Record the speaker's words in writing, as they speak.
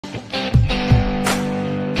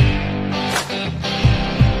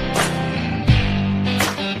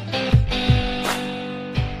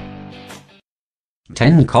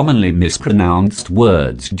10 commonly mispronounced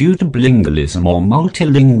words due to bilingualism or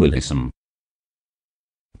multilingualism.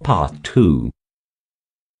 Part 2.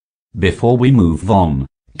 Before we move on,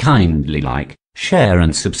 kindly like, share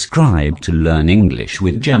and subscribe to Learn English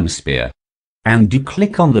with Gemspeare. And do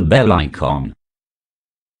click on the bell icon.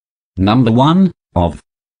 Number 1, of.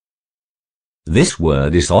 This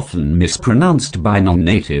word is often mispronounced by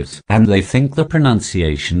non-natives, and they think the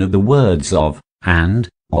pronunciation of the words of and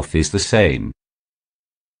off is the same.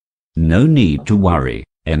 No need to worry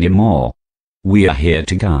anymore. We are here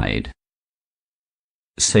to guide.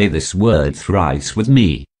 Say this word thrice with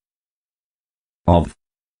me. Of,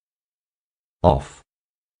 off,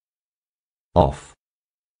 off.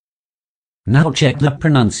 Now check the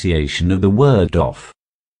pronunciation of the word off.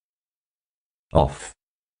 Off,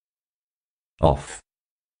 off,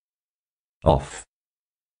 off.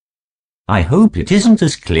 I hope it isn't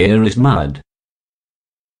as clear as mud.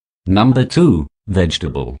 Number 2,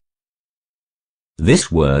 vegetable.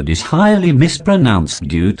 This word is highly mispronounced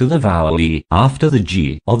due to the vowel E after the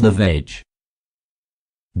G of the veg.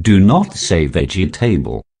 Do not say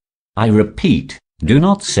vegetable. I repeat, do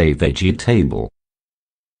not say vegetable.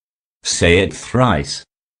 Say it thrice.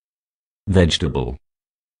 Vegetable,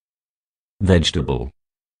 vegetable,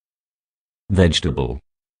 vegetable.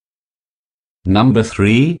 Number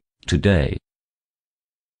 3, today.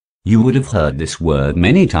 You would have heard this word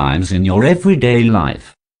many times in your everyday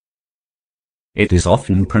life. It is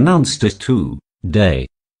often pronounced as to-day.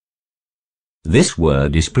 This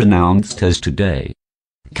word is pronounced as today.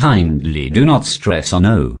 Kindly do not stress on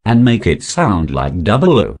O and make it sound like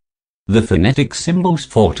double O. The phonetic symbols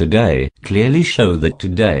for today clearly show that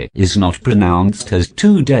today is not pronounced as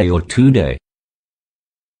today or today.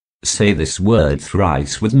 Say this word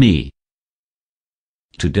thrice with me.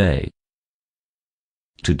 Today,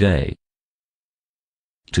 today,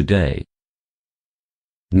 today.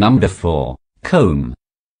 Number 4, comb.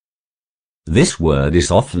 This word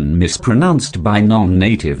is often mispronounced by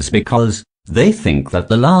non-natives because they think that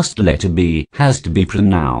the last letter B has to be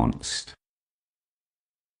pronounced.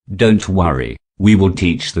 Don't worry, we will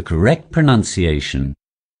teach the correct pronunciation.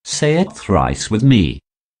 Say it thrice with me.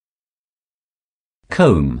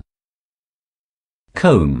 Comb,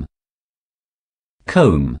 comb,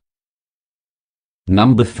 comb.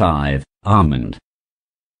 Number 5, almond.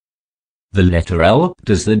 The letter L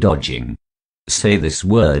does the dodging. Say this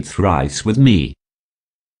word thrice with me.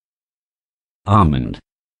 Almond,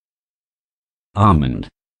 almond,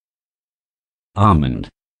 almond.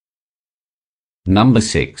 Number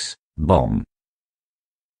 6, bomb.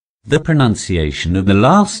 The pronunciation of the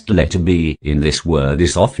last letter B in this word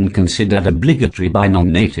is often considered obligatory by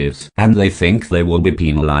non-natives, and they think they will be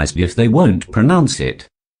penalized if they won't pronounce it.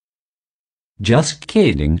 Just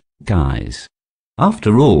kidding, guys.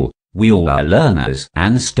 After all, we all are learners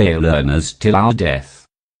and stay learners till our death.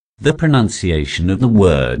 The pronunciation of the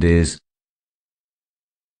word is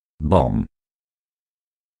bomb,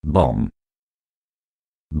 bomb,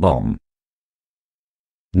 bomb.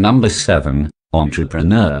 Number 7,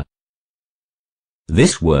 entrepreneur.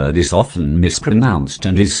 This word is often mispronounced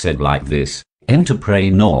and is said like this,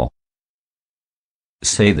 entrepreneur.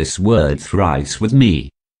 Say this word thrice with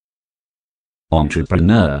me.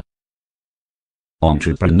 Entrepreneur,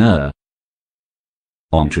 entrepreneur,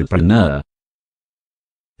 entrepreneur.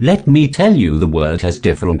 Let me tell you, the word has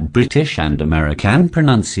different British and American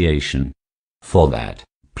pronunciation. For that,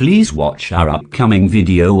 please watch our upcoming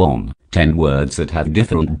video on 10 words that have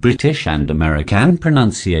different British and American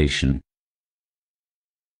pronunciation.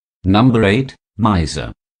 Number 8,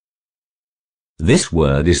 miser. This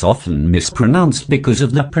word is often mispronounced because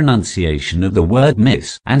of the pronunciation of the word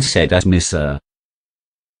miss and said as misser.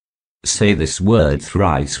 Say this word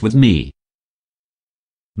thrice with me.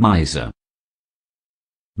 Miser,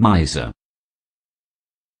 miser,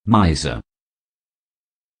 miser.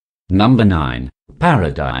 Number 9,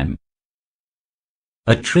 paradigm.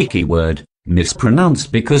 A tricky word,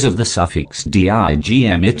 mispronounced because of the suffix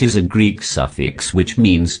digm. It is a Greek suffix which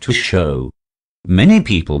means to show. Many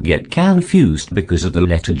people get confused because of the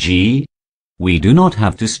letter G. We do not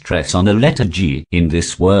have to stress on the letter G in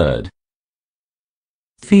this word.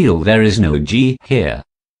 Feel there is no G here.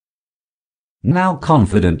 Now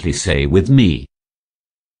confidently say with me.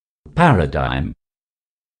 Paradigm,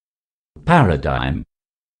 paradigm,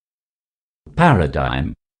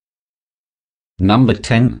 paradigm. Number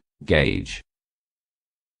 10, gauge.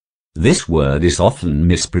 This word is often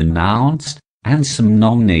mispronounced, and some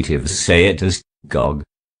non-natives say it as gog.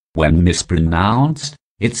 When mispronounced,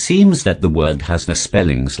 it seems that the word has the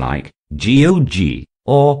spellings like gog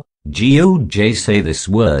or goj. Say this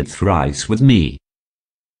word thrice with me.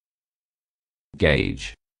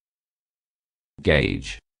 gauge,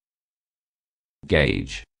 gauge,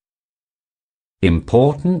 gauge.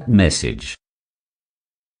 Important message.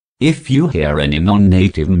 If you hear any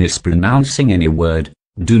non-native mispronouncing any word,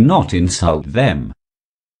 do not insult them.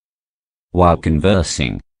 While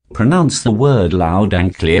conversing, pronounce the word loud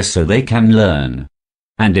and clear so they can learn.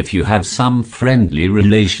 And if you have some friendly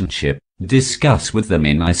relationship, discuss with them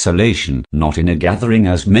in isolation, not in a gathering,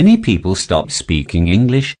 as many people stop speaking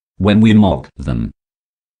English when we mock them.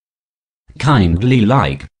 Kindly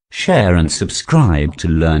like, share and subscribe to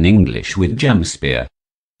Learn English with Gemspeare.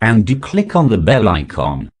 And do click on the bell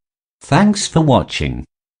icon. Thanks for watching.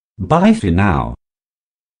 Bye for now.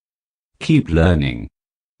 Keep learning.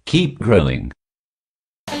 Keep growing.